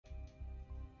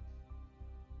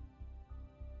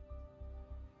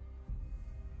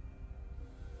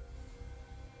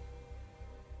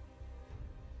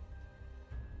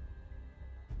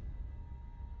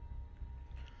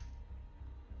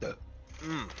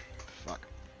Fuck.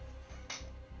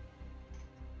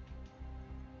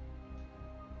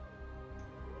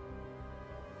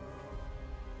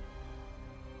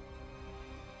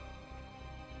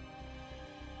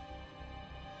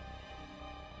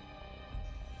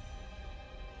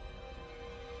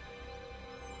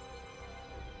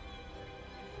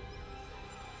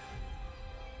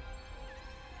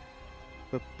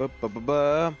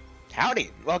 Howdy!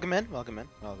 Welcome in, welcome in,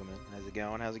 welcome in. How's it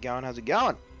going? How's it going? How's it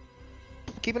going?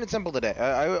 Keeping it simple today.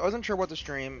 I wasn't sure what to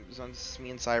stream since me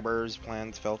and Cyber's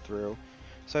plans fell through.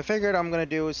 So I figured I'm gonna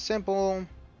do a simple...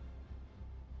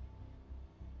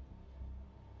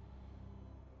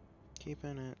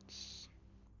 Keeping it...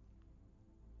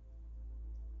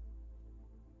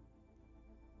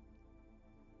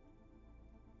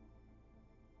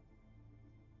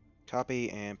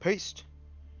 Copy and paste.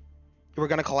 We're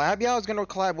gonna collab? Yeah, I was gonna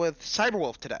collab with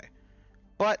Cyberwolf today.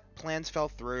 But plans fell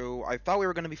through. I thought we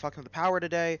were gonna be fucking with the power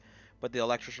today, but the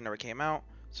electrician never came out.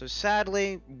 So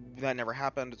sadly, that never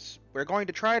happened. We're going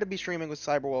to try to be streaming with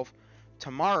Cyberwolf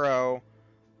tomorrow,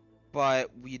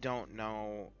 but we don't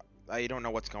know. I don't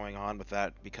know what's going on with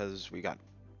that because we got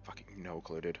fucking no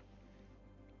clue, dude.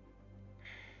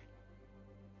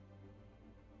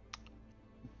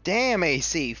 Damn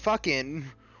AC, fucking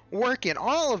working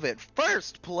all of it.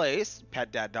 First place,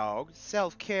 pet dad dog,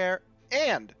 self-care,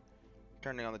 and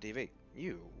turning on the TV.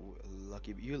 You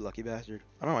lucky bastard.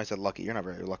 I don't know why I said lucky. You're not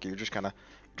very lucky. You're just kind of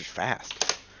just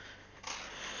fast.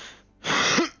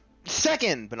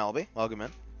 Second, Penelope, welcome in.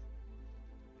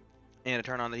 And to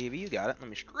turn on the TV, you got it. Let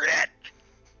me stretch.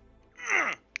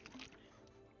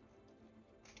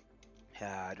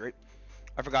 Hydrate.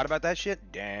 I forgot about that shit.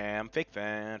 Damn, fake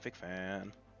fan, fake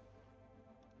fan.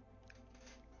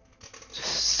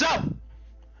 So,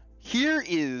 here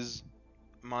is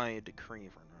my decree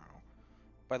for now.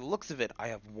 By the looks of it, I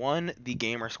have won the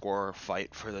gamer score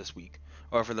fight for this week,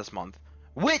 or for this month,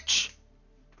 which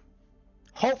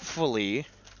hopefully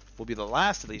will be the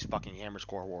last of these fucking gamer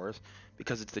score wars,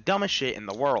 because it's the dumbest shit in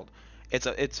the world. It's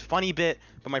a funny bit,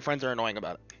 but my friends are annoying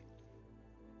about it.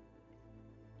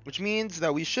 Which means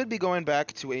that we should be going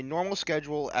back to a normal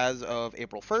schedule as of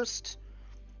April 1st,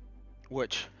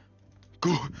 which,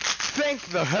 thank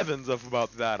the heavens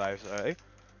about that, I say.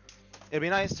 It'd be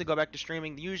nice to go back to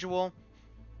streaming the usual,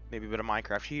 maybe a bit of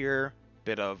Minecraft here,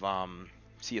 bit of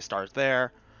Sea of Stars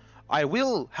there. I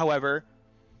will, however,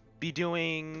 be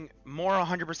doing more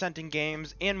 100% in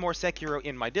games and more Sekiro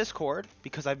in my Discord,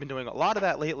 because I've been doing a lot of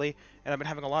that lately, and I've been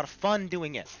having a lot of fun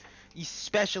doing it,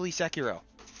 especially Sekiro.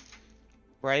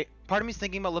 Right? Part of me is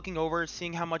thinking about looking over,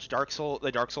 seeing how much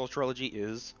the Dark Souls trilogy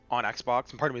is on Xbox,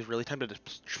 and part of me is really tempted to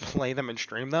play them and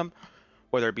stream them,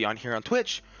 whether it be on here on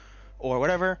Twitch or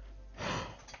whatever.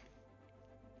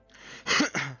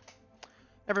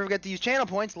 Never forget to use channel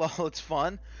points. Lol, it's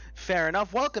fun. Fair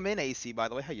enough. Welcome in, AC, by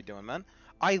the way. How you doing, man?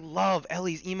 I love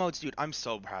Ellie's emotes, dude. I'm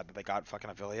so proud that they got fucking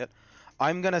affiliate.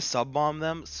 I'm gonna sub bomb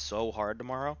them so hard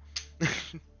tomorrow.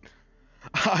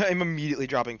 I'm immediately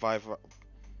dropping five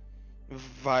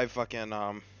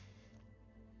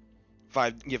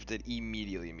gifted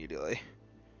immediately.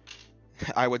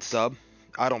 I would sub.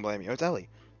 I don't blame you. It's Ellie.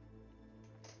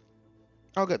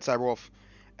 Oh, good. Cyberwolf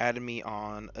added me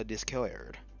on a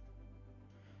Discord.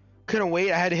 Couldn't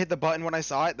wait. I had to hit the button when I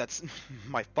saw it. That's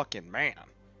my fucking man.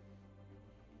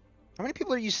 How many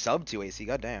people are you subbed to, AC?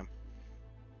 Goddamn.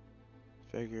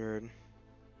 Figured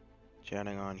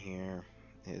chatting on here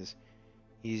is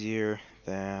easier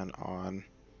than on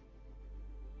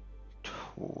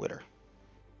Twitter.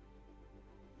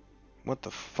 What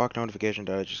the fuck notification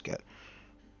did I just get?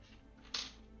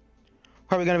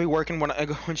 Probably gonna be working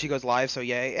when she goes live, so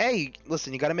yay. Hey,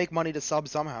 listen, you gotta make money to sub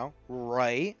somehow.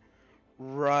 Right?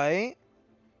 Right?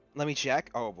 Let me check.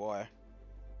 Oh boy.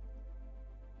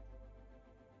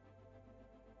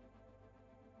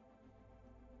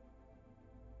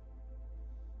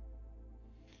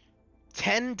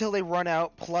 $10 till they run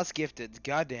out, plus gifted.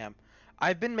 Goddamn.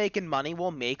 I've been making money, we'll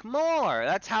make more.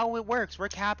 That's how it works. We're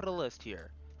capitalist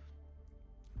here.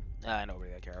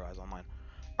 Nobody that cares about online.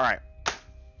 Alright.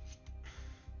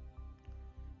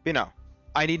 You know,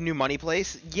 I need a new money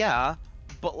place. Yeah,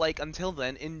 but like until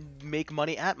then, make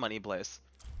money at money place.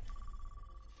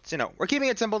 So, you know, we're keeping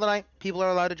it simple tonight. People are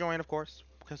allowed to join, of course,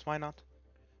 because why not?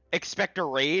 Expect a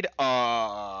raid?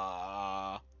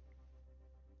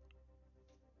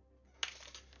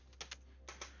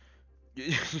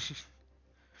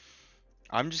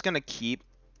 I'm just gonna keep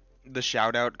the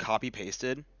shout out copy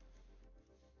pasted.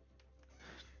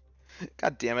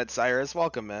 God damn it, Cyrus.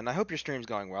 Welcome in. I hope your stream's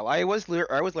going well. I was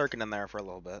lurking in there for a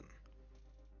little bit.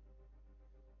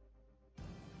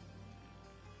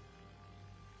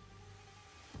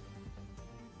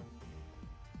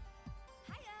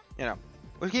 You know,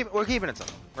 we're keeping it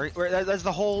simple. That's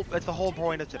the whole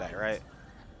point of today, right?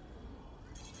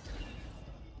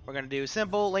 We're gonna do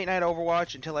simple late night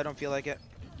Overwatch until I don't feel like it.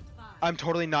 I'm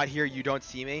totally not here. You don't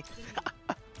see me.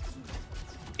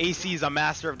 AC's a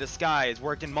master of disguise.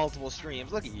 Worked in multiple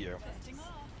streams. Look at you.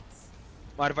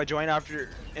 Mind if I join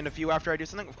in a few after I do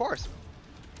something? Of course.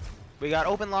 We got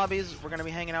open lobbies. We're gonna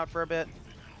be hanging out for a bit.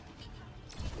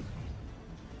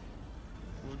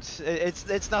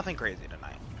 It's nothing crazy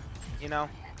tonight, you know.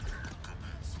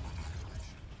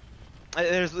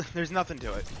 There's nothing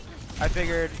to it. I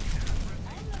figured.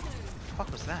 What the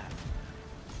fuck was that?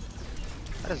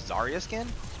 Is that a Zarya skin?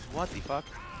 What the fuck?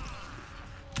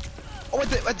 Oh,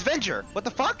 it's Venture. What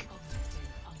the fuck?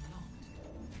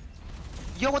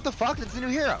 Yo, what the fuck? That's the new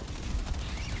hero.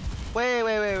 Wait.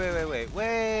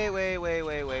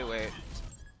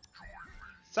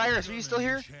 Cyrus, are you still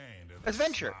here? It's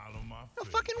Venture. No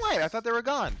fucking way. I thought they were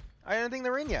gone. I didn't think they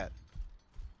were in yet.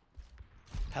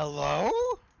 Hello?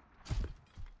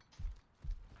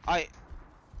 I'm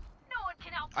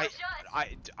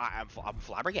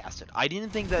flabbergasted. I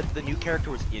didn't think that the new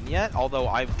character was in yet, although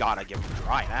I've gotta give him a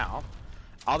try now.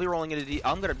 I'll be rolling into D.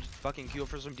 I'm gonna fucking queue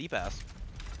for some D-Pass.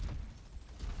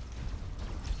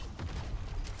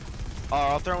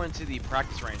 I'll throw into the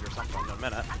practice range or something in a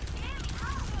minute.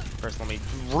 First, let me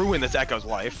ruin this Echo's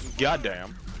life.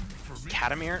 Goddamn.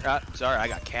 Catamir? Sorry, I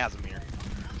got Casimir.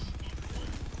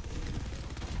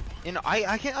 You know,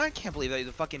 I can't believe that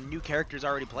the fucking new character is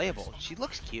already playable. She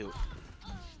looks cute.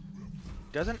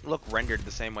 Doesn't look rendered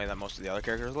the same way that most of the other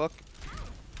characters look.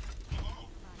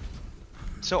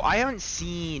 So I haven't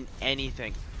seen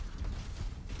anything.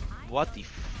 What the?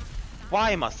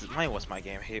 Why must my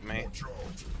game hate me?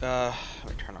 Let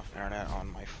me turn off internet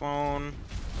on my phone.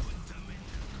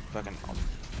 Fucking I'll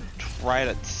try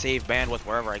to save bandwidth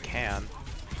wherever I can.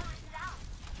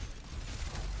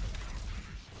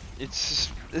 It's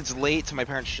late, so my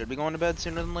parents should be going to bed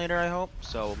sooner than later, I hope.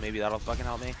 So maybe that'll fucking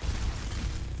help me.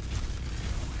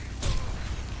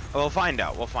 We'll find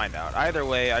out. We'll find out. Either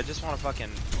way, I just want to fucking.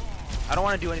 I don't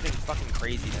want to do anything fucking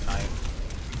crazy tonight.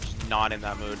 I'm just not in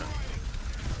that mood.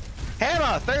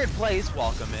 Hannah, third place.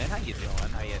 Welcome in. How you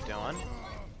doing? How you doing?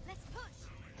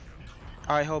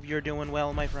 I hope you're doing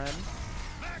well, my friend.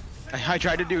 I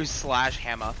tried to do slash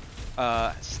Hammer.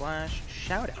 Slash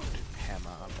shout out Hammer.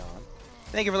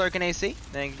 Thank you for lurking, AC.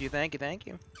 Thank you.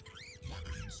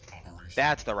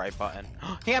 That's the right button.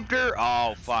 Hamster.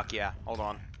 Oh fuck yeah. Hold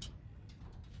on.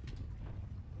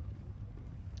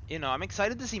 You know, I'm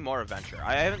excited to see more of Venture.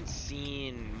 I haven't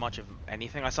seen much of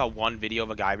anything. I saw one video of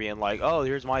a guy being like, oh,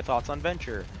 here's my thoughts on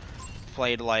Venture.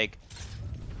 Played like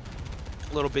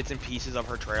little bits and pieces of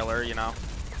her trailer, you know.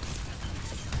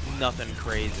 Nothing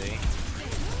crazy.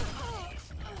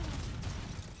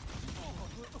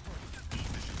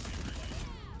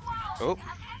 Oh.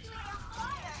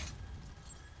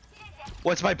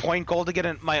 What's my point goal to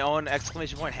get my own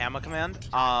exclamation point Hammer command?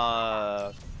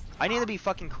 I need to be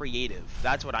fucking creative.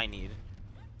 That's what I need.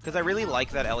 Because I really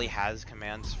like that Ellie has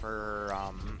commands for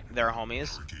their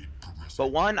homies.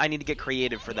 But one, I need to get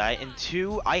creative for that. And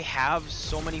two, I have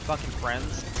so many fucking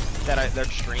friends that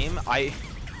stream. I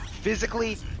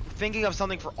physically thinking of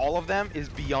something for all of them is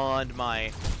beyond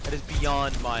my. That is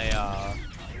beyond my.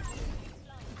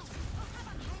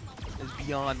 Is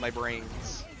beyond my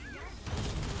brains.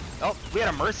 Oh, we had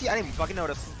a Mercy. I didn't even fucking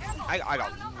notice. I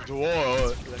got.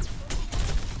 Whoa.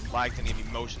 Lagged and gave me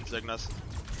motion sickness.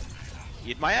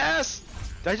 Eat my ass!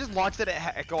 Did I just launch that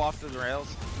Echo off the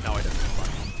rails? No, I didn't.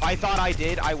 I thought I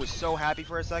did. I was so happy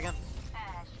for a second.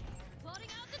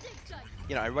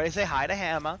 You know, everybody say hi to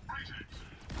Hammer.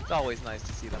 It's always nice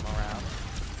to see them around.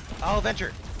 Oh,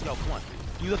 Venture! Yo, come on.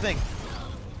 Do the thing.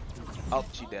 Oh,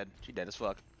 she dead. She dead as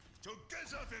fuck.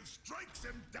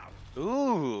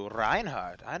 Ooh,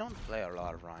 Reinhardt. I don't play a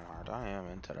lot of Reinhardt. I am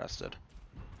interested.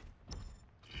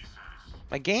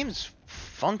 My game's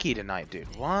funky tonight,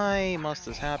 dude. Why must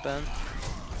this happen?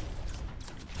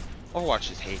 Overwatch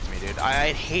just hates me, dude.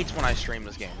 It hates when I stream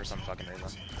this game for some fucking reason.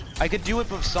 I could do it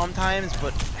sometimes,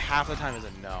 but half the time is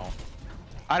a no.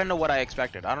 I don't know what I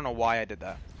expected. I don't know why I did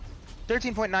that.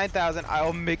 13.9 thousand.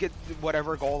 I'll make it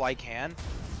whatever goal I can.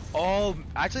 Oh,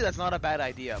 actually, that's not a bad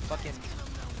idea. Fucking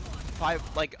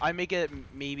like I make it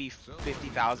maybe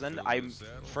 50,000.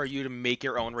 For you to make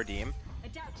your own redeem.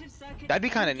 That'd be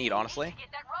kind of neat, honestly.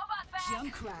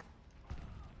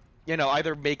 You know,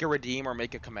 either make a redeem or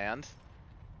make a command.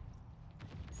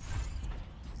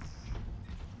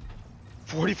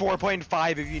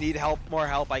 44.5 if you need help, more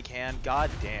help, I can. God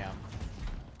damn.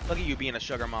 Look at you being a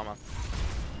sugar mama.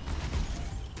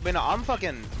 But no, I'm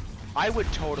fucking. I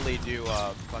would totally do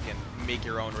a fucking make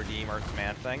your own redeem or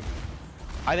command thing.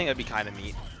 I think that'd be kind of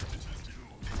neat.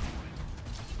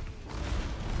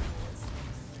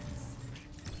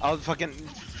 I'll fucking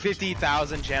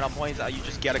 50,000 channel points. You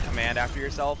just get a command after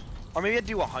yourself, or maybe I'd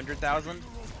do 100,000,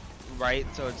 right?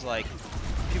 So it's like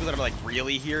people that are like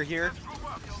really here.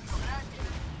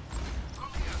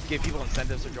 Give people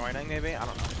incentives for joining, maybe. I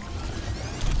don't know.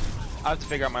 I have to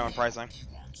figure out my own pricing.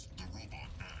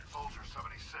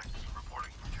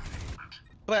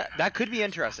 But that could be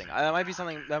interesting. That might be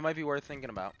something that might be worth thinking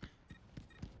about.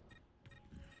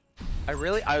 I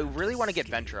really want to get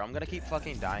Venture. I'm gonna keep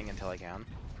fucking dying until I can.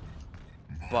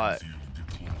 But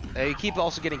I keep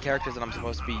also getting characters that I'm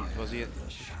supposed to get.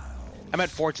 I'm at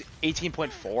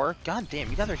 18.4. God damn,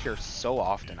 you guys are here so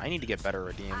often. I need to get better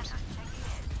redeems.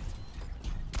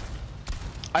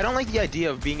 I don't like the idea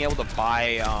of being able to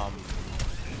buy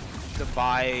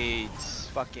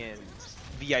fucking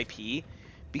VIP,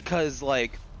 because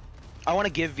like I want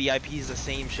to give VIPs the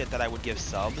same shit that I would give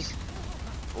subs,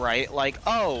 right? Like,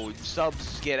 oh,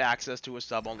 subs get access to a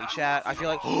sub-only chat. I feel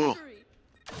like,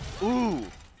 ooh,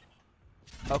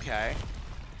 okay.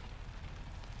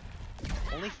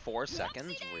 Only 4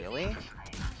 seconds, really?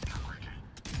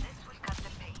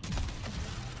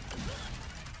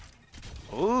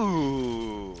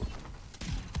 Ooh.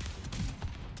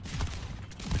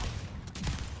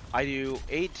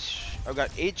 I've got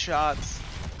 8 shots.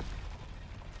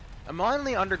 I'm on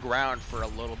the underground for a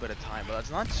little bit of time, but that's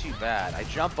not too bad. I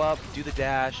jump up, do the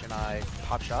dash, and I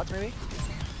pop shots, maybe?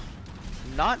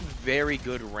 Not very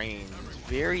good range.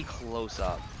 Very close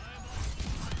up.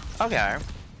 Okay.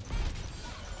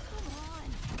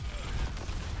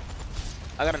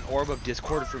 I got an Orb of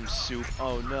Discord from Soup.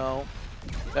 Oh no.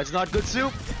 That's not good,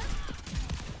 Soup!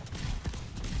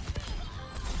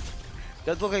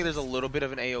 Does look like there's a little bit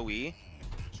of an AoE.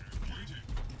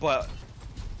 But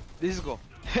this is cool.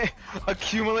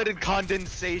 Accumulated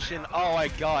condensation. Oh my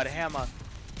god, Hammer.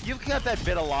 You've kept that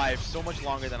bit alive so much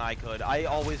longer than I could. I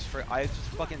just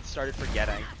fucking started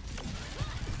forgetting.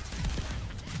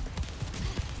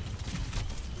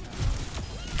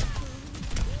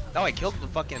 Oh, I killed the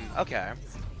fucking... Okay.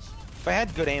 If I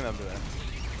had good aim, I'd do it.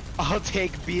 I'll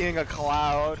take being a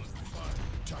cloud.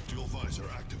 Tactical visor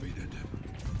activated.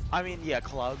 I mean, yeah,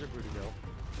 clouds are pretty dope.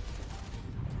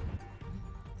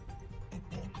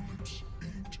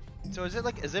 So is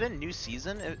it a new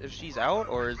season if she's out,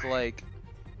 or is like...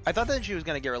 I thought that she was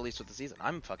gonna get released with the season.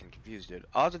 I'm fucking confused, dude.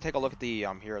 I'll have to take a look at the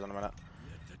heroes in a minute.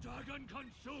 Let the dragon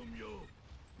consume you.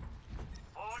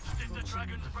 Forged in the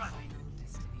dragon's breath.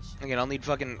 Again,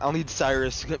 I'll need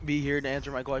Cyrus to be here to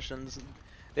answer my questions.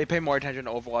 They pay more attention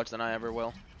to Overwatch than I ever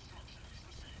will.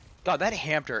 God, that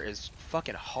hamster is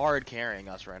fucking hard carrying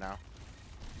us right now.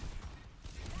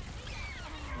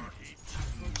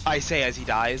 I say as he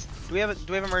dies. Do we have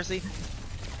a mercy?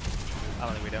 I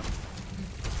don't think we do.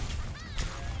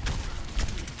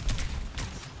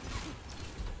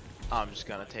 I'm just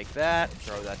gonna take that,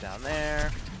 throw that down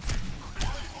there.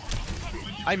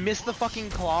 I missed the fucking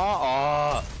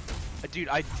claw. Oh, dude,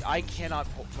 I cannot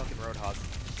fucking Roadhog.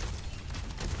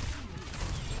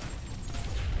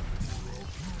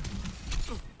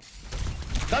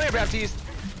 Come here, Baptiste.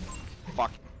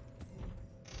 Fuck.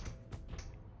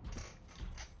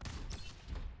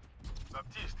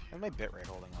 How's my bitrate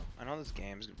holding up? I know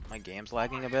my game's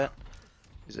lagging a bit.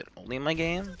 Is it only my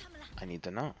game? I need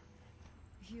to know.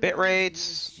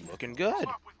 Bitrate's looking good.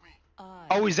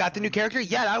 Oh, is that the new character?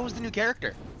 Yeah, that was the new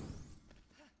character.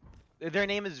 Their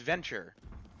name is Venture.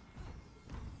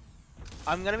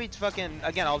 I'm gonna be fucking...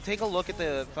 Again, I'll take a look at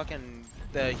the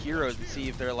heroes and see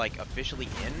if they're like officially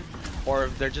in, or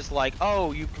if they're just like,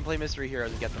 oh, you can play mystery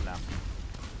heroes and get them now.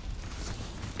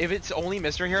 If it's only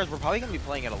mystery heroes, we're probably gonna be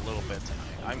playing it a little bit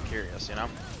tonight. I'm curious, you know?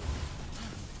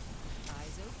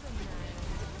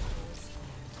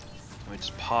 Let me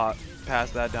just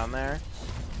pass that down there.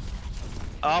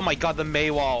 Oh my god, the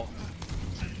Mei wall.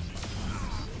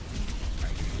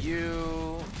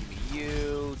 You,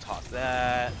 toss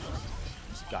that.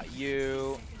 Got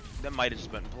you. That might have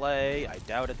just been play. I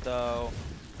doubt it though.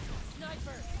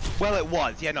 Well, it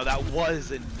was. Yeah, no, that was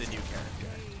the new character.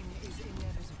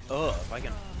 Oh, if I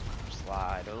can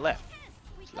slide to the left,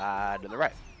 slide to the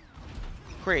right,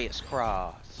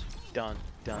 crisscross, done.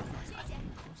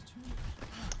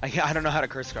 I don't know how to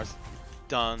crisscross.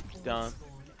 Done. If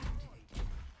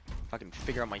I can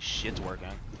figure out my shit's working.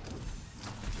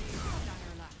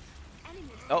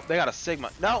 Oh, they got a Sigma.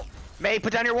 No! Mei,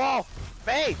 put down your wall!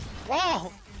 Mei!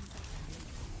 Wall!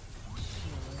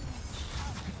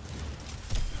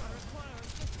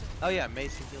 Oh yeah, Mei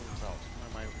can heal themselves.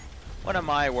 What am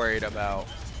I worried about?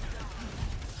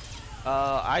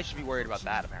 I should be worried about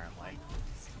that apparently.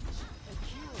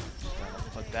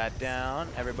 Put that down.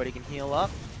 Everybody can heal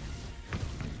up.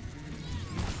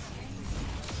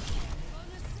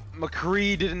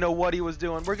 McCree didn't know what he was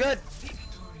doing. We're good.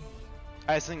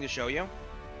 I have something to show you.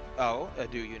 Oh,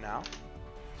 do you now?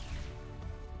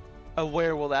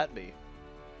 Where will that be?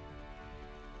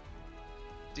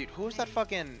 Dude, who's that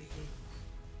fucking...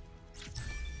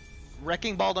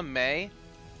 Wrecking Ball to May?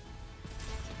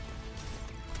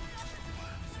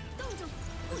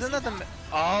 Isn't that the...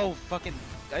 Oh, fucking...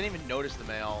 I didn't even notice the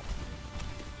mail.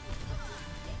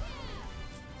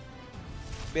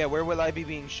 But yeah, where will I be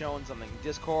being shown something?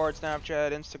 Discord,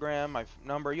 Snapchat, Instagram, my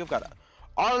number. You've got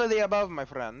all of the above, my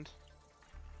friend.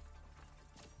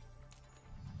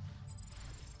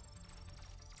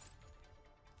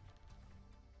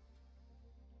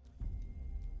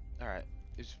 Alright.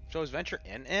 So is Venture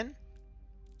in?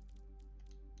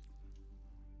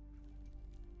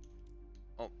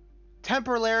 Oh.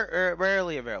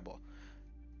 Temporarily available.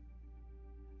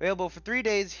 Available for 3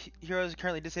 days. Heroes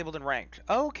currently disabled and ranked.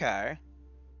 Okay.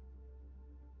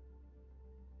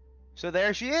 So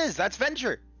there she is. That's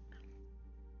Venture.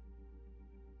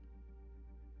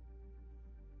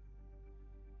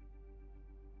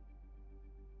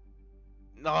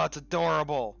 No, it's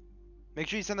adorable. Make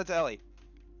sure you send that to Ellie.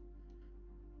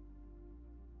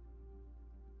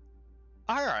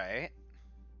 Alright.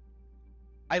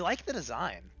 I like the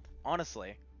design,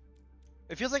 honestly.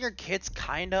 It feels like her kit's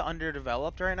kinda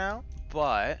underdeveloped right now,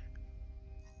 but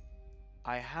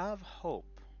I have hope.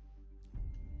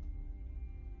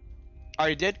 Oh,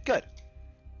 you did? Good.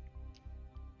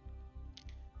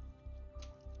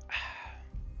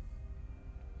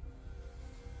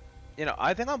 You know,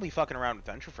 I think I'll be fucking around with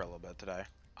Venture for a little bit today.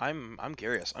 I'm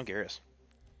curious. I'm curious.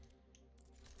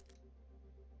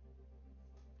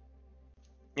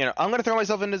 You know, I'm gonna throw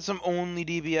myself into some only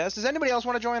DBS. Does anybody else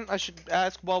want to join? I should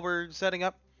ask while we're setting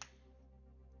up.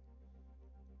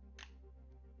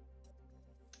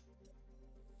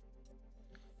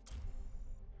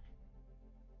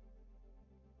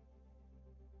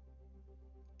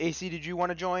 AC, did you want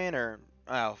to join, or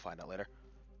I'll find out later.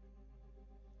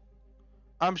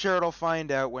 I'm sure it'll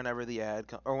find out whenever the ad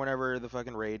or whenever the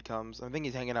fucking raid comes. I think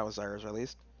he's hanging out with Cyrus, or at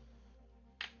least.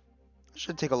 I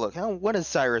should take a look. What is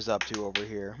Cyrus up to over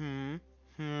here?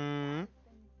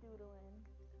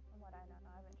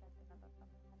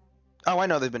 Oh, I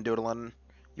know they've been doodling.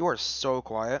 You are so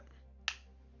quiet. I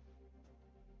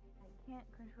can't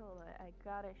control it. I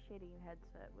got a shitty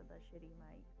headset with a shitty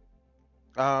mic.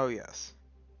 Oh, yes.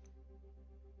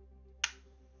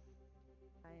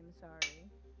 I am sorry.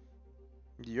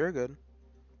 You're good.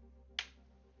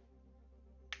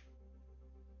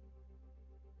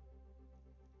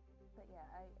 But yeah,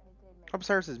 I did make... Hope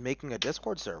Cyrus is making a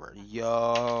Discord server.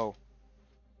 Yo.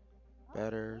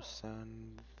 Better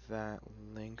send that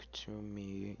link to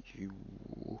me, you...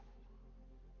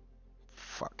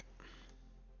 Fuck.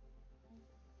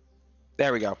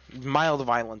 There we go. Mild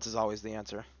violence is always the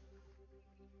answer.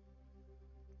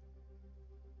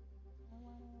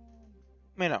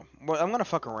 I know. Well, I'm gonna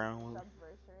fuck around with...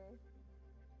 Subversary.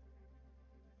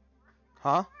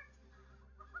 Huh?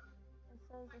 It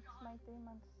says it's my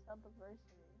 3-month sub-anniversary.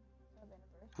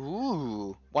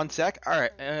 Ooh. 1 sec.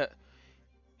 Alright.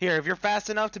 Here, if you're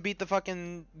fast enough to beat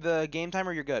the game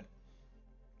timer, you're good.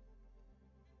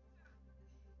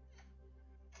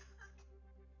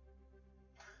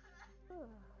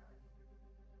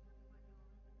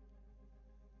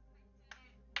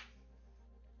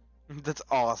 That's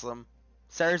awesome.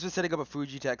 Cyrus was setting up a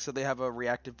Fuji tech so they have a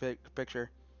reactive picture.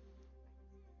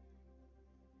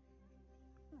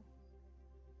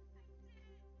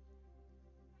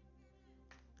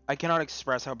 I cannot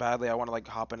express how badly I want to like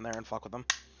hop in there and fuck with them.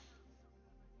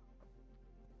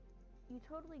 You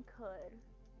totally could.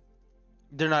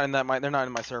 They're not in they're not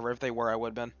in my server. If they were, I would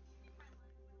have been.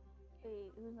 Wait,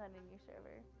 who's not in your server?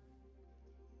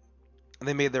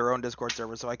 They made their own Discord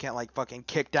server, so I can't like fucking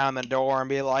kick down the door and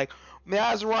be like,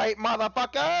 "That's right,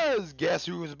 motherfuckers! Guess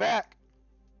who's back?"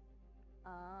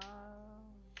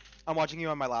 I'm watching you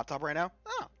on my laptop right now.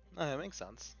 Oh, that makes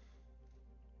sense.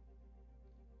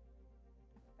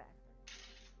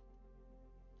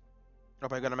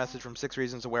 Hope I got a message from 6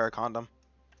 Reasons to Wear a Condom.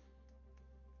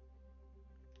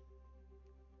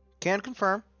 Can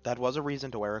confirm that was a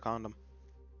reason to wear a condom.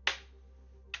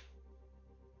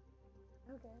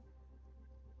 Okay.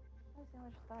 Has so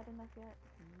much thought enough yet?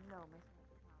 No, my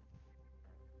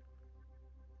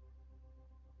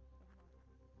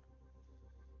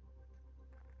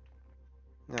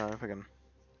No,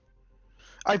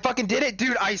 I fucking did it,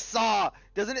 dude. I saw.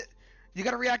 Doesn't it? You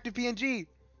got a reactive PNG.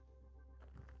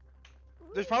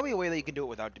 There's probably a way that you can do it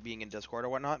without being in Discord or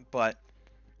whatnot, but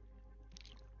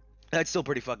that's still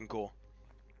pretty fucking cool.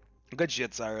 Good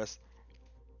shit, Cyrus.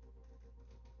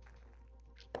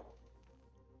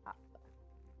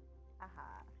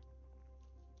 Aha.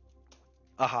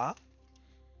 Uh-huh.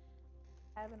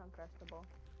 I have an Uncrustable.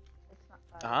 It's not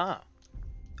bad. Ah.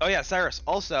 Oh yeah, Cyrus.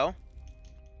 Also,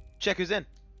 check who's in.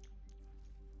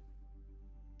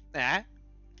 Ah.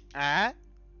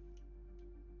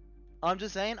 I'm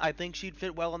just saying, I think she'd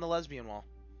fit well on the lesbian wall.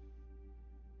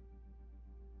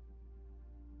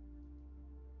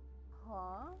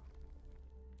 Huh?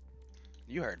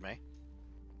 You heard me.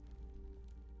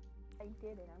 I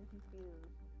didn't. I'm confused.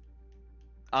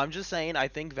 I'm just saying, I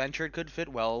think Venture could fit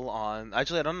well on.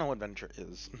 Actually, I don't know what Venture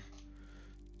is.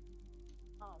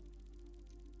 Oh.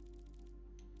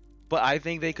 But I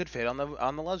think they could fit on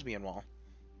the lesbian wall.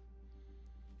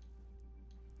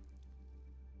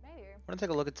 Maybe. I'm gonna take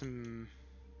a look at some.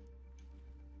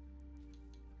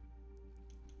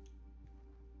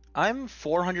 I'm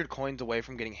 400 coins away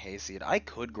from getting Hayseed. I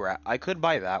could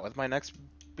buy that with my next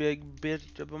big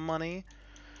bit of money.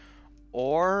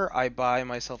 Or I buy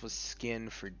myself a skin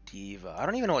for Diva. I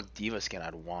don't even know what Diva skin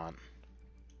I'd want.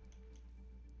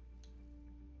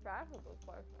 That's a good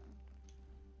question.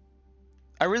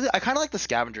 I kind of like the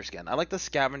Scavenger skin. I like the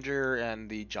Scavenger and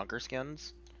the Junker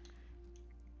skins.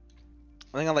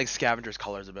 I think I like Scavenger's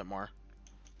colors a bit more.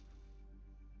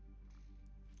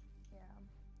 Yeah.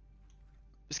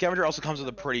 Scavenger also comes with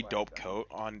a pretty dope coat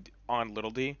on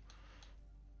Little D.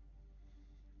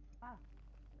 Ah.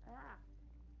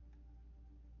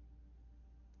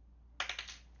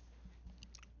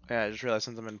 Yeah, I just realized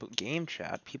since I'm in game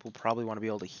chat, people probably want to be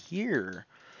able to hear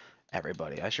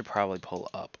everybody. I should probably pull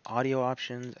up audio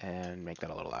options and make that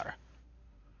a little louder.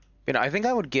 You know, I think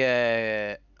I would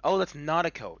get. Oh, that's not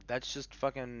a coat. That's just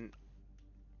fucking.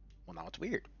 Well, now it's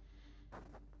weird.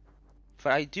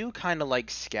 But I do kind of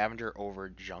like Scavenger over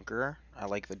Junker. I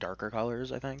like the darker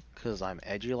colors, I think, because I'm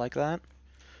edgy like that.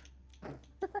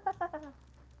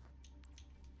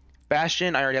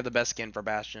 Bastion, I already have the best skin for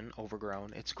Bastion.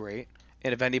 Overgrown. It's great.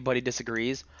 And if anybody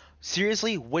disagrees,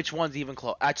 seriously, which one's even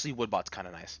close? Actually, Woodbot's kind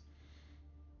of nice.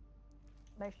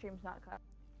 My stream's not cut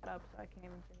up, so I can't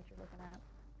even see what you're looking at.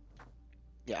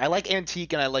 Yeah, I like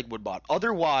Antique and I like Woodbot.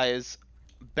 Otherwise,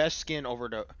 best skin over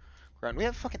the ground. We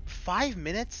have fucking 5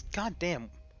 minutes? God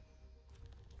damn.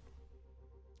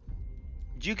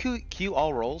 Did you queue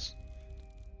all roles?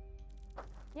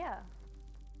 Yeah.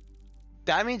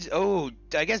 That means, oh,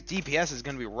 I guess DPS is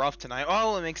gonna be rough tonight.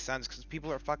 Oh, it makes sense because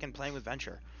people are fucking playing with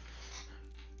Venture.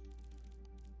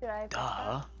 Did I?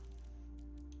 Duh.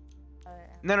 Oh,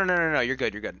 yeah. No, you're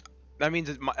good, you're good. That means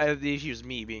the issue is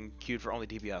me being queued for only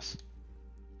DPS.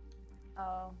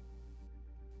 Oh.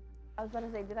 I was about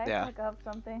to say, did I Yeah. pick up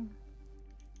something?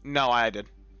 No, I did.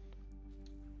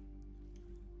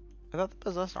 I thought the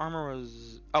possessed armor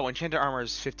was... Oh, enchanted armor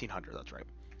is 1500, that's right.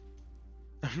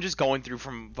 I'm just going through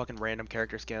from fucking random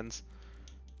character skins.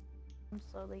 I'm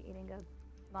slowly eating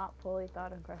a not fully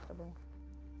thawed Uncrustable.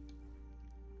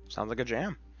 Sounds like a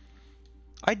jam.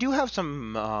 I do have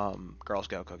some Girl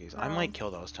Scout cookies. I might kill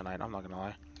those tonight, I'm not gonna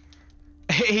lie.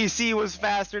 AC was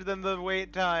faster than the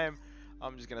wait time.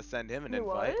 I'm just gonna send him an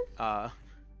invite.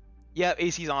 Yeah,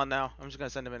 AC's on now. I'm just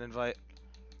gonna send him an invite.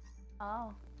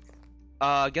 Oh.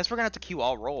 Guess we're gonna have to queue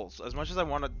all roles. As much as I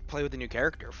want to play with a new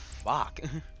character, fuck.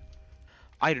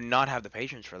 I do not have the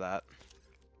patience for that.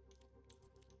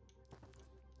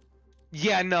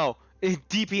 Yeah, no.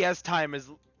 DPS time is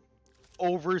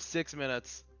over 6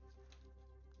 minutes.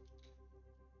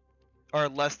 Or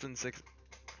less than 6.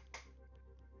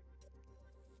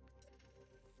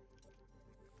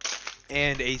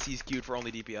 And AC's queued for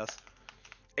only DPS.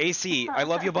 AC, I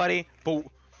love you, buddy, but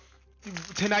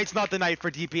tonight's not the night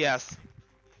for DPS.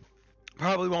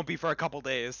 Probably won't be for a couple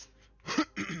days.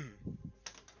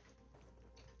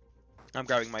 I'm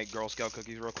grabbing my Girl Scout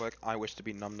cookies real quick. I wish to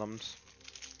be num-nums.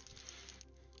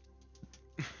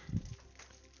 But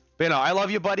you know, I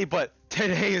love you, buddy, but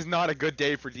today is not a good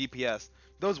day for DPS.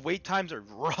 Those wait times are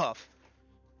rough.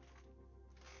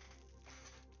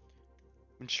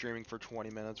 Been streaming for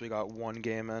 20 minutes. We got one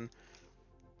game in.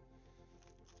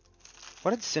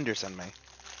 What did Cinder send me?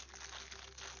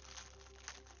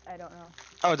 I don't know.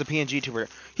 Oh, it's a PNG tuber.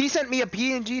 He sent me a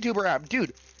PNG tuber app.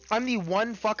 Dude, I'm the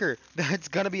one fucker that's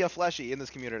gonna be a fleshy in this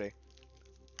community.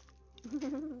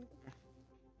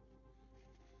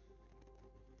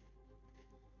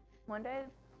 One day,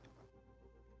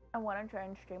 I want to try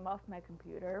and stream off my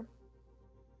computer.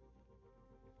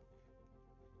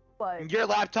 But Your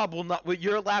laptop will not.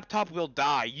 Your laptop will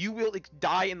die. You will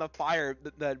die in the fire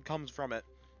that comes from it.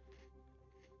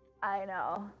 I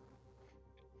know.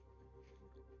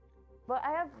 But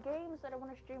I have games that I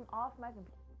want to stream off my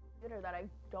computer that I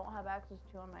don't have access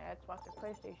to on my Xbox or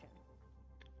PlayStation.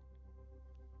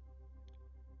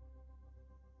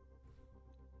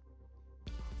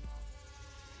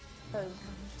 Cause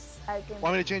I can.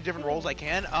 Want me to change different roles? I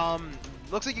can.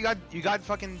 Looks like you got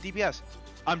fucking DPS.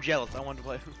 I'm jealous. I wanted to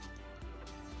play.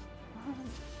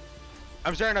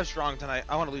 I'm starting out strong tonight.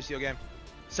 I want a Lucio game.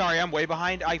 Sorry, I'm way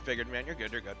behind. I figured, man. You're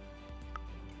good. You're good.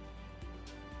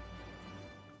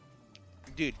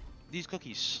 Dude, these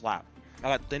cookies slap. I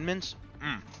got Thin Mints.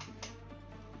 Mmm.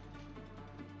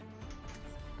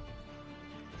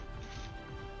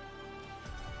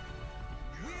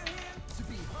 To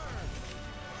be heard.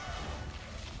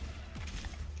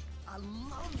 I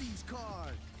love these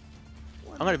cards.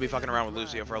 I'm gonna be fucking around with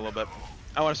Lucio for a little bit.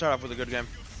 I want to start off with a good game.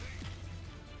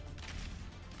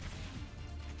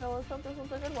 So let's hope this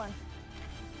one's a good one.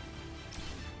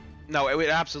 No, it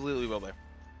absolutely will be.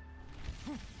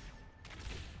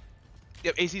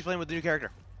 Yep, AC's playing with the new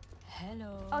character.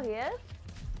 Hello. Oh, he is?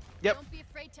 Yep. Don't be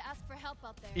afraid to ask for help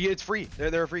out there. Yeah, it's free.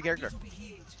 They're a free character.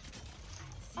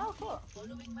 Oh, cool.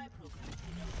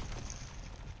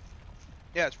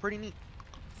 Yeah, it's pretty neat.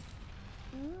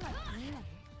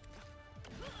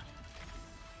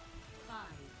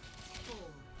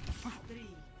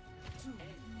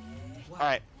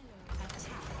 Alright.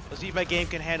 Let's see if my game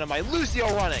can handle my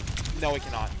Lucio running. No, it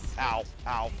cannot. Ow.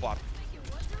 Ow. Fuck.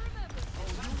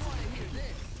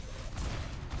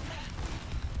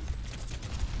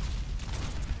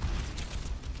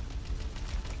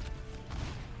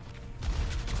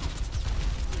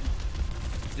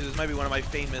 Dude, this might be one of my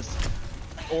famous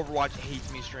Overwatch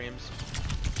hates me streams.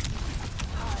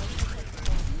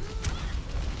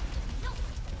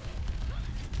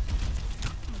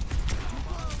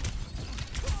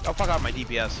 Oh, fuck out my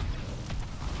DPS.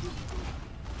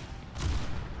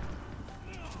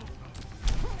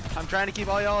 I'm trying to keep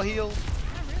all y'all healed.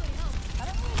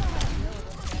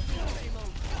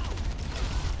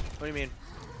 What do you mean?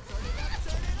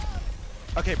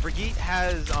 Okay, Brigitte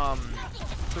has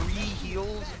 3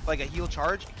 heals, like a heal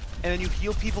charge, and then you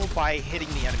heal people by hitting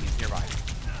the enemies nearby.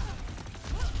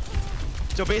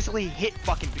 So basically,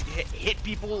 hit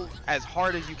people as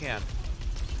hard as you can.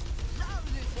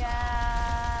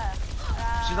 Yeah.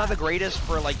 She's not the greatest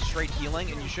for like straight healing,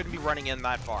 and you shouldn't be running in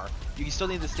that far. You still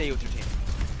need to stay with your team.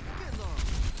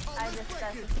 That's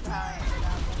just how I ended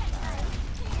up. I'm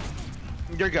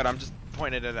sorry. You're good. I'm just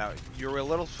pointing it out. You're a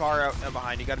little far out and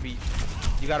behind. You gotta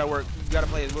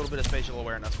play a little bit of spatial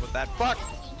awareness with that. Fuck!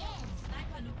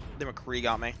 The McCree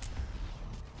got me.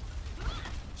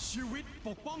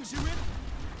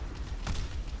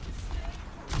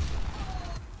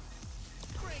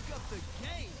 Crank up the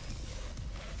game.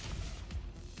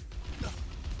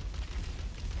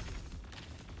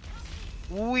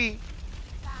 We.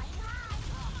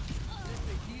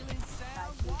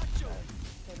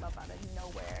 Came up out of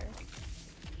nowhere.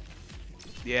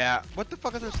 Yeah. What the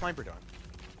fuck is their sniper doing?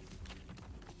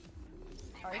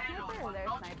 Our sniper or their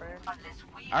sniper?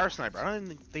 Our sniper. I don't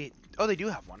even think they. Oh, they do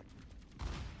have one.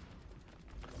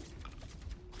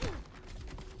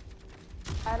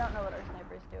 I don't know what our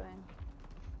sniper's doing.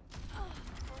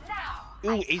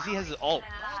 Ooh, AC has his ult.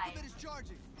 Ultimate is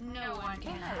charging. No one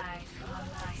can hide from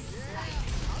my sight.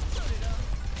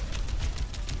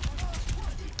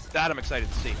 That I'm excited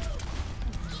to see.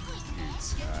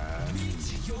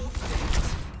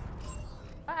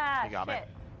 Ah, You got me. shit.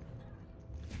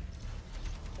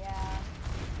 Yeah.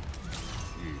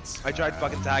 I tried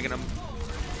fucking tagging him.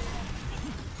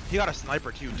 He got a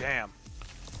sniper too. Damn.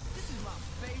 This is my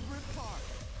favorite part.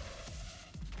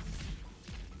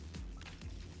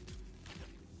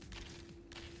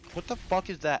 What the fuck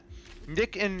is that?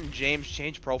 Nick and James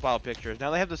changed profile pictures.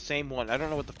 Now they have the same one. I don't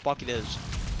know what the fuck it is.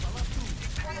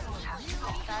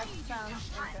 That sounds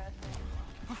interesting.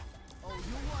 Oh, you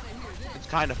want to hear this? It's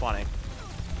kind of funny.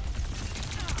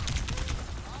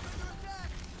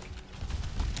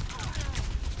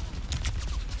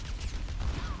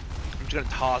 I'm just gonna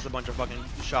toss a bunch of fucking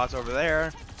shots over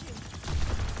there.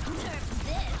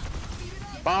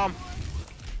 Bomb.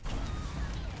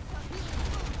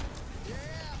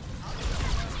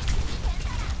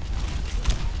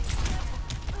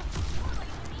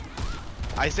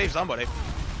 I saved somebody.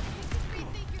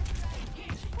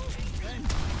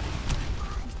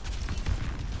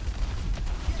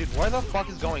 Dude, what the fuck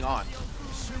is going on?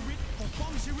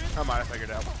 I might have figured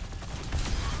it out.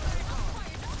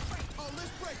 Oh,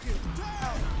 let's break it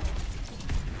down.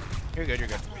 You're good, you're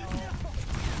good.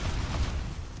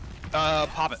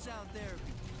 Pop it. Sound therapy.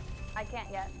 I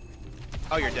can't yet.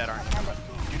 Oh, you're dead, aren't you?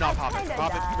 Do not pop it. Kinda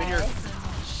Pop it when you're...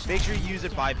 died. Make sure you use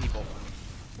it by people.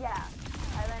 Yeah,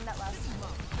 I learned that last time.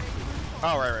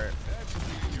 Oh, right.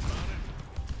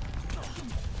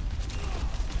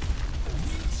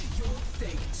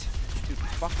 Dude,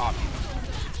 fuck off.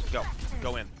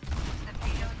 Go in.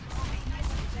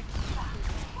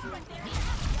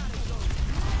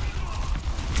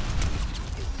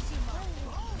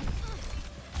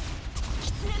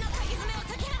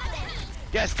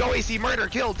 Yes, go AC, murder,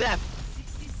 kill, death.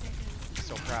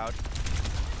 So proud.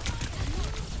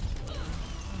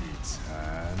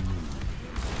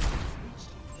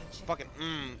 Fucking,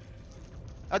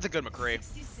 That's a good McCree.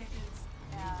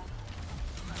 Yeah.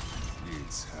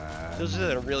 This is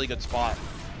a really good spot.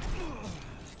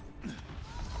 Amp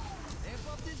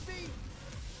up this beat.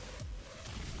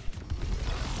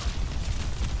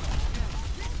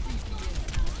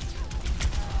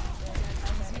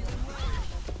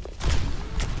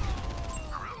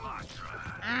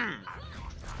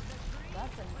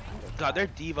 God, their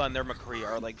Diva and their McCree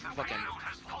are like fucking.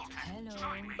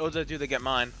 Hello. Those are the two that get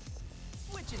mine.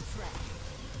 Switching track.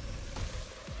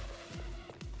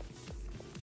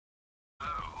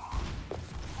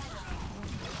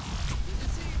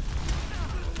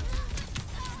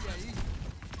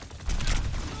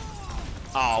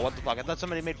 Oh, what the fuck? I thought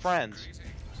somebody made friends.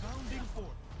 Pounding forth.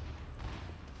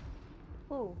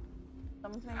 Ooh.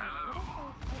 Someone's making. What is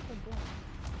the sniper doing?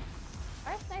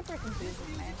 Our sniper confuses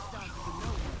me.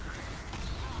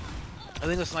 I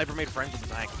think the sniper made friends with the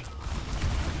tank.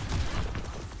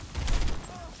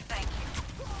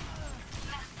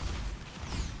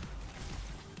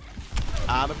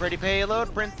 I'm a pretty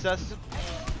payload princess.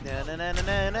 Na na na na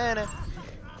na na na.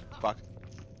 Fuck.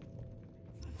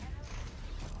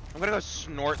 I'm gonna go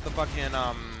snort the fucking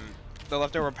the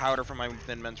leftover powder from my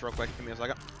Thin Mints real quick. Give me a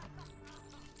second.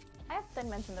 I have Thin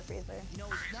Mints in the freezer. You know,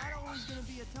 it's not always gonna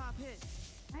be a top hit.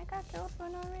 I got killed for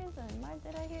no reason. Why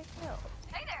did I get killed?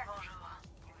 Hey there.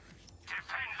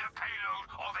 Defend the payload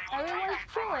or they will Everyone's take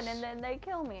it from chilling us. and then they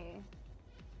kill me.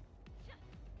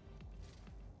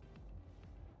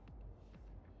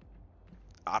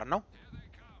 I don't know.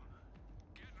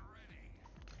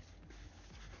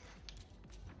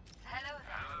 Hello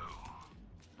there.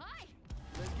 Hi.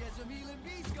 Let's get some healing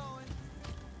beats going.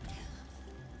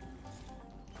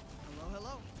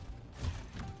 Hello.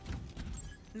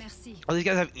 Merci. Oh, these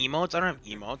guys have emotes? I don't have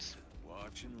emotes.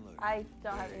 Watch and learn. I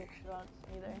don't have any shots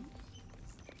either.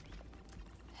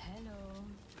 Hello.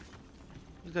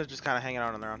 These guys just kind of hanging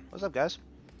out on their own. What's up, guys?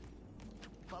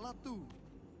 Fala tu.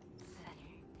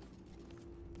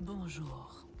 Bonjour.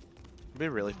 It'd be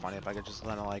really funny if I could just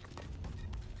kind of like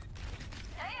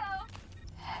Heyo.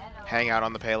 hang out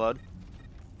on the payload.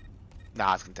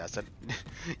 Nah, it's contested.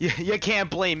 you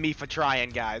can't blame me for trying,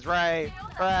 guys, right?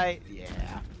 Right? Yeah.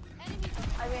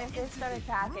 I mean, if they start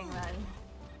attacking, then.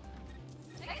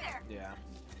 Hey there. Yeah.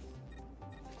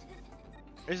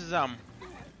 This is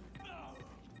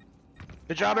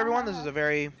Good job, everyone. This is a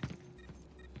very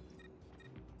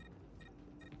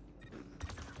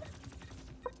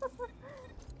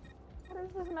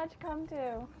What does this match come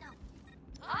to?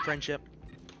 friendship.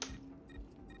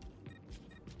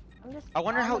 I'm just. I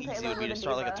wonder on how the easy it would payload be to with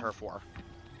start like a Diva. turf war.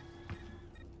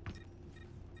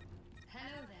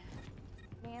 Hello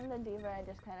there. Me and the Diva are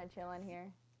just kind of chilling here.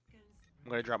 I'm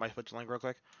gonna drop my Twitch link real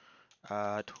quick.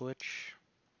 Twitch.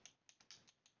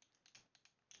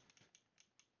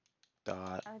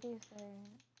 Dot How do you say?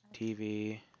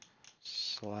 TV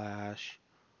slash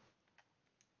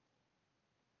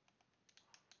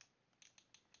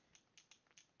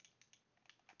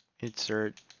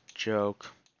insert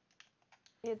joke.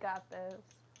 You got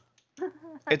this.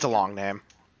 It's a long name.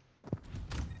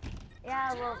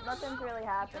 Yeah, well, nothing's really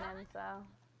happening, so.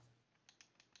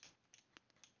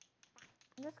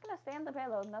 I'm just gonna stay on the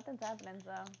payload. Nothing's happening,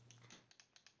 so.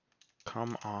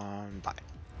 Come on by.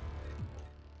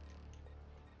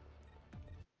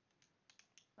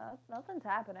 Nothing's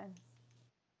happening.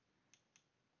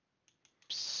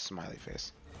 Smiley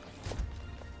face.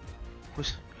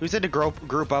 Who said to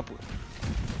group up?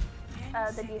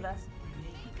 The Diva.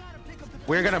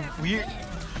 We're gonna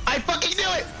I fucking knew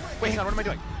it! Wait, hang on, what am I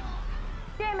doing?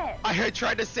 Damn it! I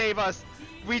tried to save us.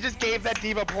 We just gave that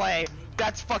Diva play.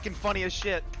 That's fucking funny as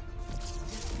shit.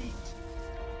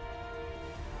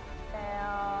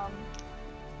 Damn.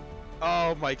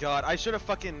 Oh my god, I should have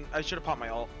popped my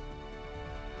ult.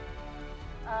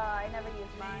 I never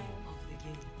used mine.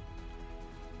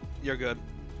 You're good.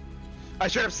 I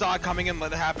should have saw it coming and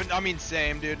let it happen. I mean,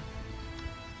 same, dude.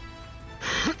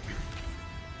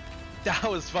 That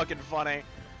was fucking funny.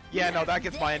 Yeah, no, that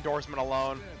gets my endorsement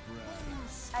alone.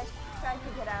 I tried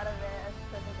to get out of it as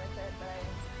quick as I could, but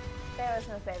they was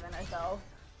no saving ourselves.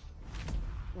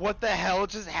 What the hell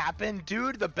just happened?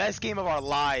 Dude, the best game of our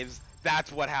lives.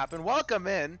 That's what happened. Welcome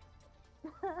in.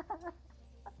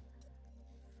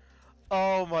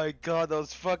 Oh my god, that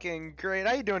was fucking great.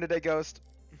 How you doing today, Ghost?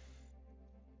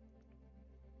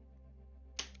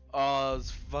 Oh, it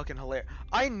was fucking hilarious.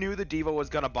 I knew the Diva was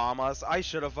gonna bomb us. I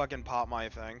should have fucking popped my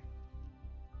thing.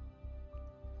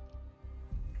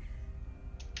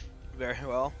 Very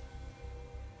well.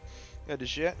 Good to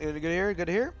shit. Good to hear. Good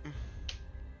to hear.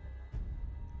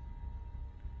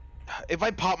 If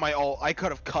I popped my ult, I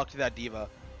could have cucked that Diva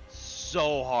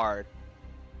so hard.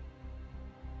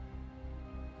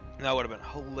 That would have been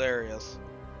hilarious.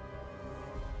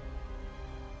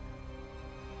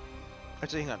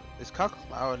 Actually, hang on. Is cuck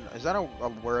allowed? Is that a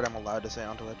word I'm allowed to say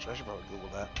on Twitch? I should probably Google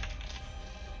that.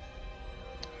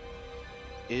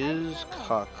 Is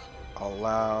cuck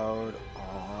allowed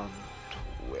on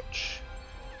Twitch?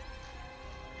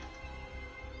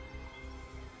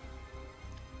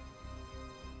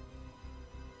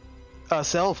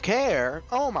 Self-care?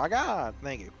 Oh my god.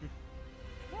 Thank you.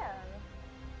 Yeah.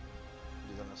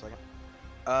 Do that in a second.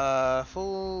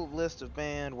 Full list of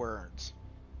banned words.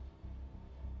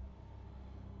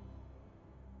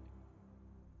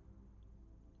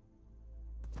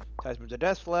 Attachment to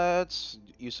death threats,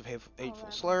 use of hateful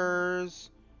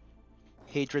slurs,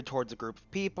 hatred towards a group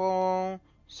of people,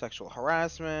 sexual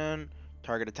harassment,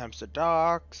 target attempts to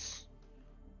dox.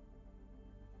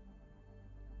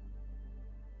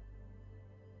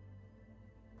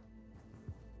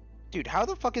 Dude, how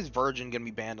the fuck is virgin gonna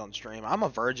be banned on stream? I'm a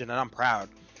virgin and I'm proud.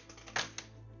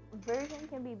 Virgin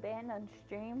can be banned on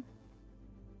stream.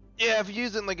 Yeah, if you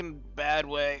use it like in a bad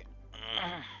way.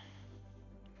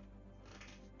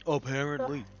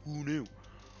 Apparently, who knew?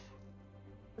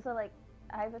 So like,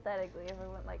 hypothetically, if I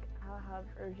went like, I'll have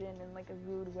virgin in like a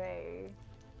rude way.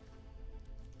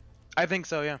 I think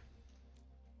so, yeah.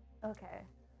 Okay.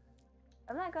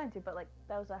 I'm not going to, but like,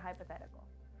 that was a hypothetical.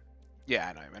 Yeah,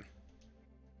 I know what you mean.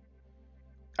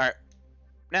 Alright.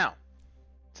 Now,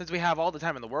 since we have all the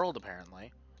time in the world,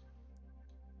 apparently.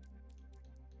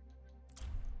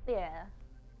 Yeah.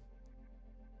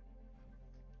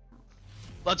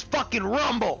 Let's fucking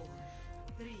rumble!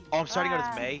 3, Oh, I'm starting out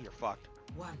as May? You're fucked.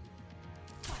 1.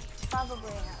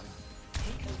 Probably am.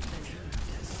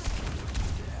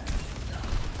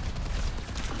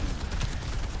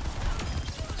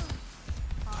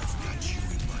 I've got you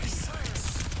in my sights.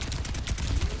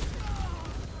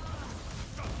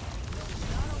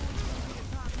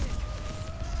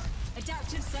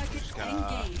 Adaptive circuits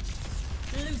engaged.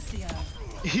 Lucio.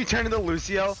 You turn into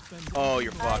Lucio? Oh,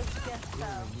 you're I fucked. guess so.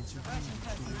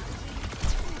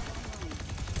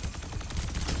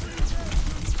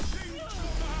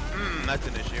 That's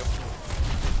an issue.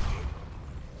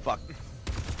 Fuck.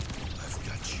 I've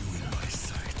got you in my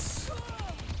sights.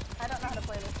 I don't know how to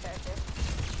play this character.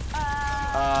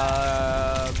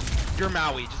 You're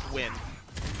Maui, just win.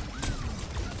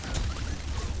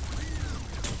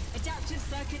 Adaptive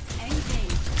circuits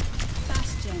engaged.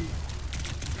 Bastion.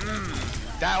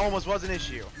 That almost was an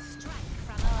issue.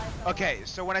 Okay,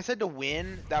 so when I said to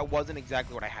win, that wasn't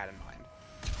exactly what I had in mind.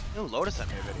 Ooh, Lotus sent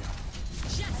me a video.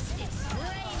 Justice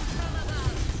reigns from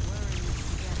above.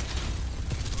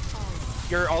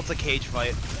 Your ult's a cage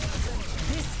fight.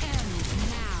 This ends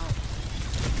now.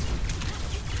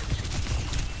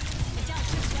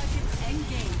 Adaptive circuits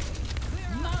engaged.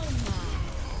 Moma.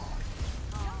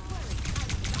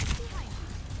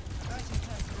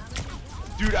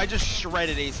 Dude, I just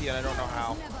shredded AC and I don't know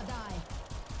how. Never die.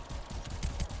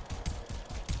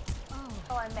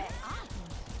 Oh, I'm May.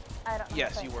 I don't know.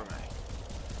 Yes, if I- you were May.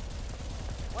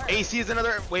 Word. AC is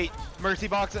another. Wait, Mercy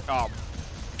box it. Oh,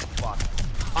 fuck.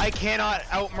 I cannot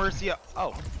out Mercy.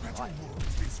 Oh, why?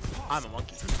 I'm a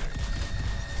monkey.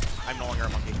 I'm no longer a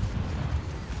monkey.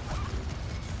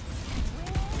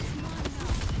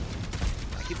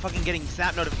 I keep fucking getting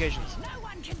snap notifications. No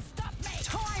one can stop me.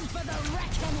 Time for the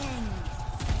reckoning.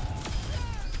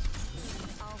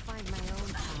 I'll find my own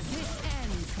path. This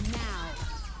ends now.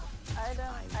 I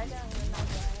don't even know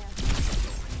who I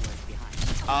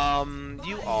am.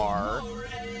 You are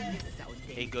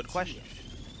a good question.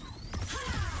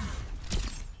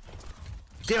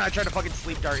 Damn, I tried to fucking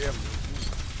sleep dart you.